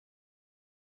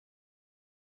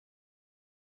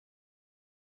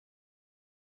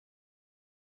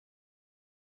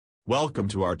Welcome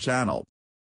to our channel,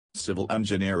 Civil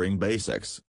Engineering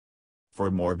Basics. For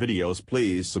more videos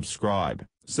please subscribe,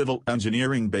 Civil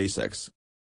Engineering Basics.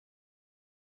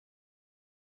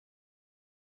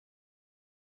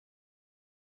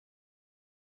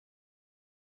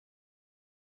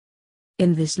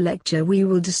 In this lecture we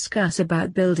will discuss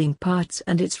about building parts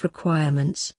and its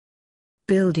requirements.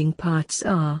 Building parts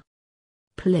are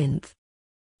plinth,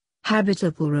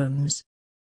 habitable rooms,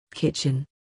 kitchen,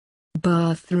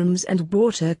 bathrooms and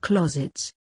water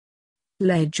closets,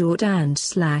 ledge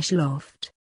and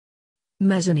loft,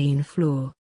 mezzanine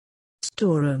floor,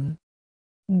 storeroom,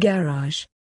 garage,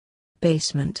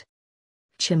 basement,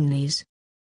 chimneys,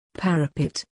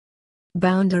 parapet,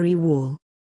 boundary wall,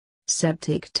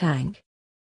 septic tank,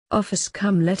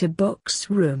 office-cum-letterbox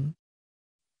room,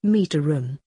 meter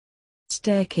room,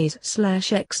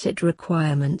 staircase/exit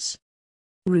requirements,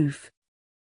 roof.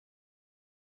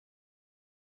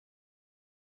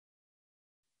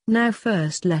 Now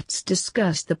first let's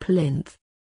discuss the plinth.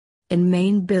 In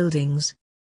main buildings,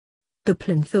 the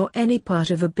plinth or any part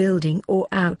of a building or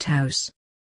outhouse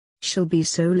shall be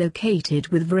so located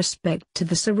with respect to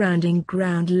the surrounding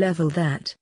ground level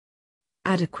that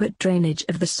adequate drainage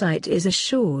of the site is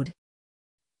assured.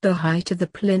 The height of the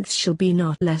plinth shall be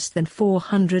not less than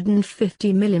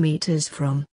 450 mm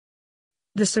from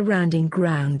the surrounding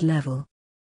ground level.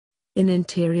 In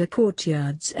interior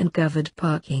courtyards and covered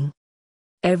parking,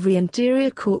 every interior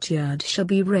courtyard shall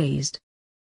be raised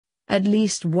at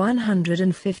least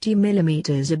 150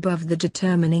 mm above the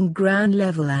determining ground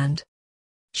level and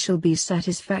shall be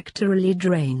satisfactorily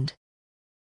drained.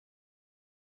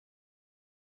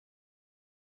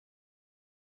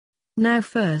 Now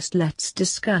first let's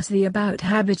discuss the about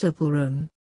habitable room.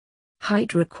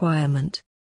 Height requirement.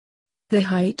 The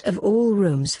height of all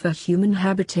rooms for human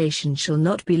habitation shall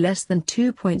not be less than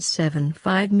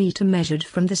 2.75 meter measured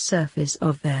from the surface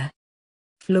of their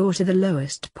floor to the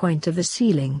lowest point of the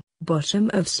ceiling,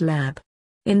 bottom of slab.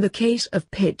 In the case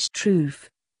of pitched roof,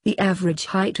 the average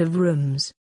height of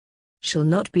rooms shall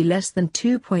not be less than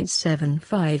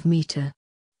 2.75 meter.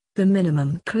 The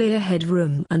minimum clear head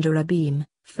room under a beam,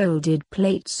 folded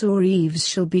plates or eaves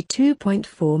shall be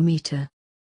 2.4 meter.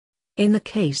 In the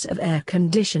case of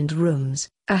air-conditioned rooms,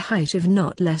 a height of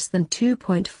not less than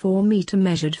 2.4 meter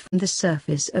measured from the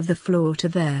surface of the floor to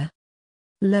their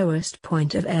lowest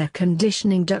point of air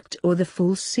conditioning duct or the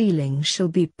full ceiling shall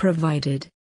be provided.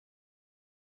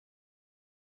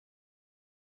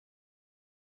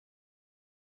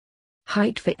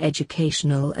 Height for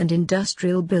educational and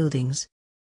industrial buildings.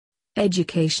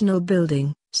 Educational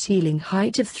building, ceiling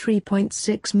height of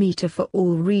 3.6 meter for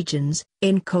all regions.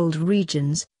 In cold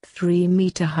regions, 3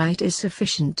 meter height is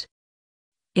sufficient.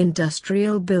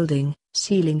 Industrial building,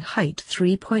 ceiling height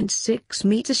 3.6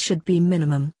 meters should be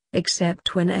minimum,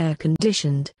 except when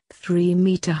air-conditioned, 3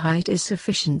 meter height is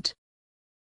sufficient.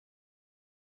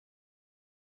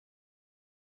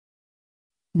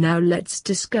 Now let's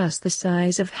discuss the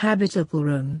size of habitable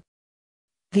room.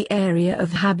 The area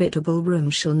of habitable room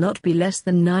shall not be less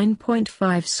than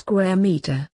 9.5 square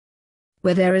meter.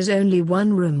 Where there is only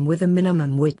one room with a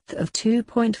minimum width of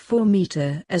 2.4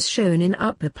 meter as shown in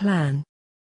upper plan.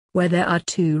 Where there are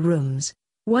two rooms,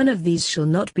 one of these shall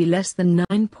not be less than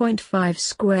 9.5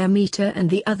 square meter and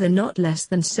the other not less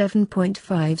than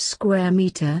 7.5 square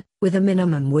meter, with a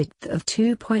minimum width of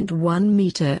 2.1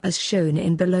 meter as shown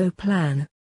in below plan.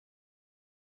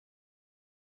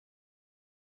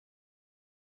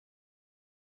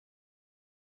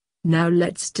 Now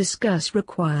let's discuss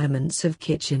requirements of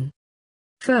kitchen.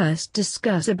 First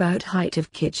discuss about height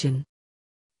of kitchen.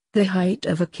 The height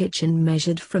of a kitchen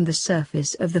measured from the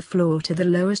surface of the floor to the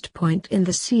lowest point in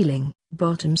the ceiling,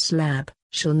 bottom slab,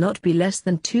 shall not be less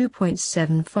than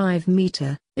 2.75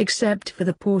 meter, except for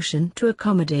the portion to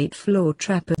accommodate floor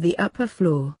trap of the upper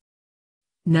floor.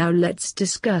 Now let's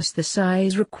discuss the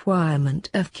size requirement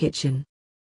of kitchen.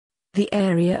 The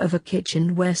area of a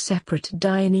kitchen where separate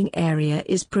dining area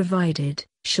is provided,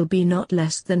 shall be not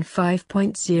less than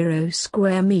 5.0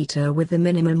 square meter with a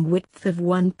minimum width of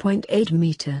 1.8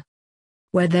 meter.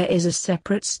 Where there is a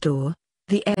separate store,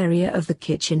 the area of the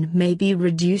kitchen may be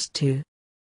reduced to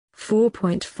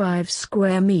 4.5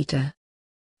 square meter.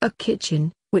 A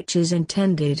kitchen, which is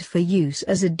intended for use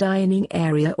as a dining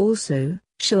area also,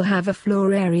 shall have a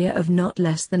floor area of not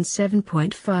less than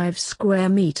 7.5 square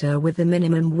meter with a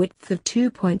minimum width of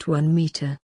 2.1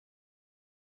 meter.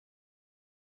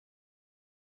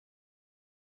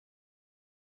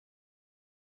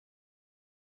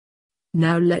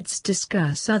 Now let's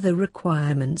discuss other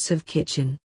requirements of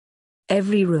kitchen.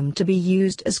 Every room to be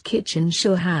used as kitchen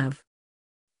shall have: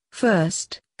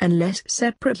 first, unless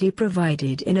separately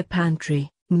provided in a pantry,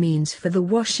 means for the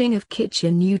washing of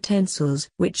kitchen utensils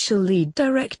which shall lead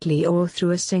directly or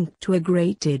through a sink to a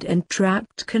grated and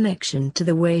trapped connection to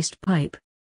the waste pipe.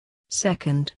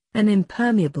 Second, an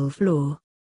impermeable floor.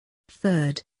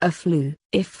 Third, a flue,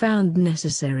 if found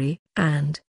necessary,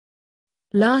 and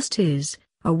last is,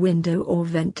 a window or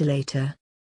ventilator.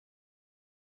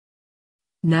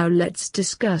 Now let's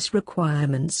discuss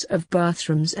requirements of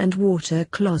bathrooms and water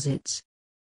closets.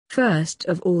 First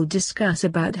of all, discuss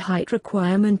about height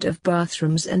requirement of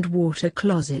bathrooms and water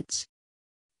closets.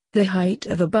 The height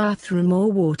of a bathroom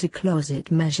or water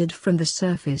closet measured from the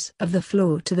surface of the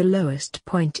floor to the lowest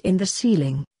point in the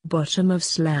ceiling, bottom of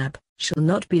slab, shall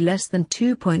not be less than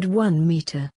 2.1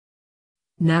 meter.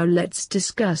 Now let's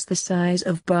discuss the size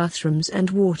of bathrooms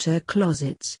and water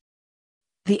closets.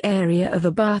 The area of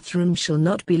a bathroom shall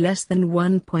not be less than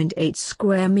 1.8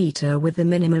 square meter with a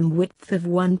minimum width of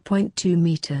 1.2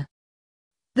 meter.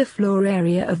 The floor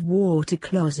area of water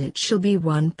closet shall be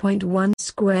 1.1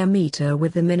 square meter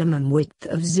with a minimum width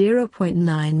of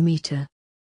 0.9 meter.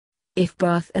 If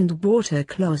bath and water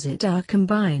closet are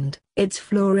combined, its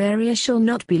floor area shall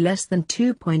not be less than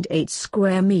 2.8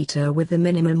 square meter with a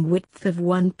minimum width of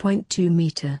 1.2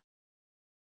 meter.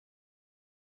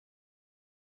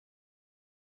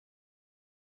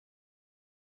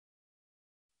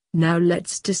 Now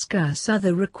let's discuss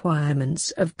other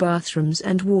requirements of bathrooms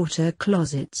and water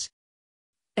closets.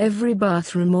 Every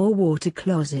bathroom or water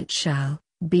closet shall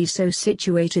be so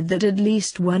situated that at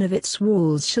least one of its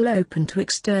walls shall open to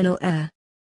external air.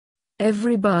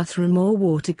 Every bathroom or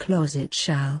water closet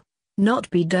shall not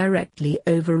be directly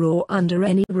over or under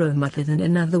any room other than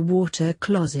another water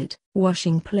closet,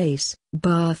 washing place,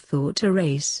 bath or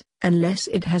terrace, unless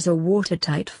it has a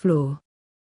watertight floor.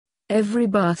 Every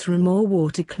bathroom or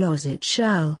water closet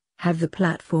shall have the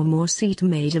platform or seat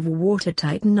made of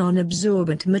watertight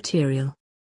non-absorbent material.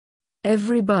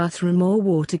 Every bathroom or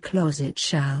water closet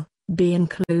shall be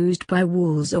enclosed by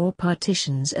walls or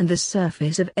partitions, and the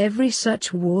surface of every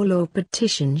such wall or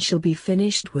partition shall be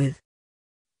finished with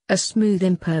a smooth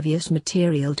impervious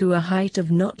material to a height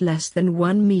of not less than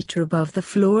 1 meter above the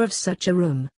floor of such a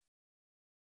room.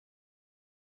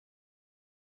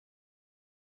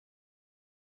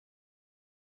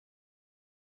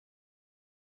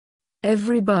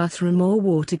 Every bathroom or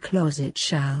water closet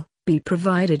shall be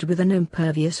provided with an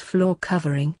impervious floor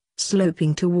covering,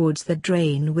 sloping towards the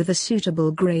drain with a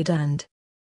suitable grade and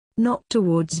not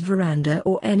towards veranda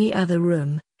or any other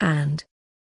room, and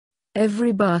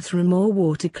every bathroom or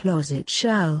water closet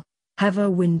shall have a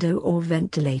window or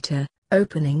ventilator,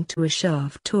 opening to a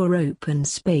shaft or open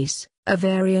space, of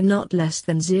area not less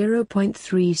than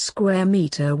 0.3 square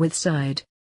meter with side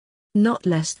not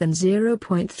less than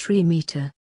 0.3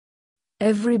 meter.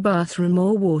 Every bathroom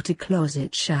or water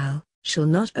closet shall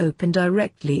not open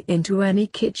directly into any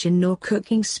kitchen or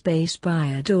cooking space by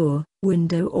a door,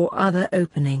 window or other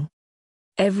opening.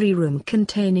 Every room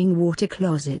containing water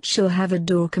closet shall have a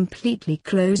door completely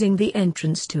closing the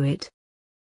entrance to it.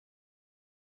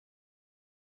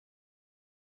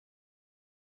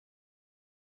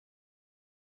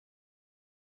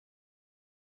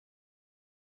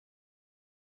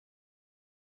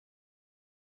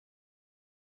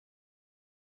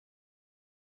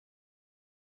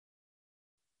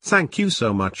 Thank you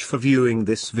so much for viewing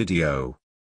this video.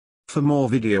 For more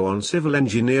video on civil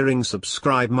engineering,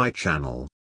 subscribe my channel.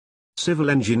 Civil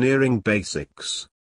Engineering Basics.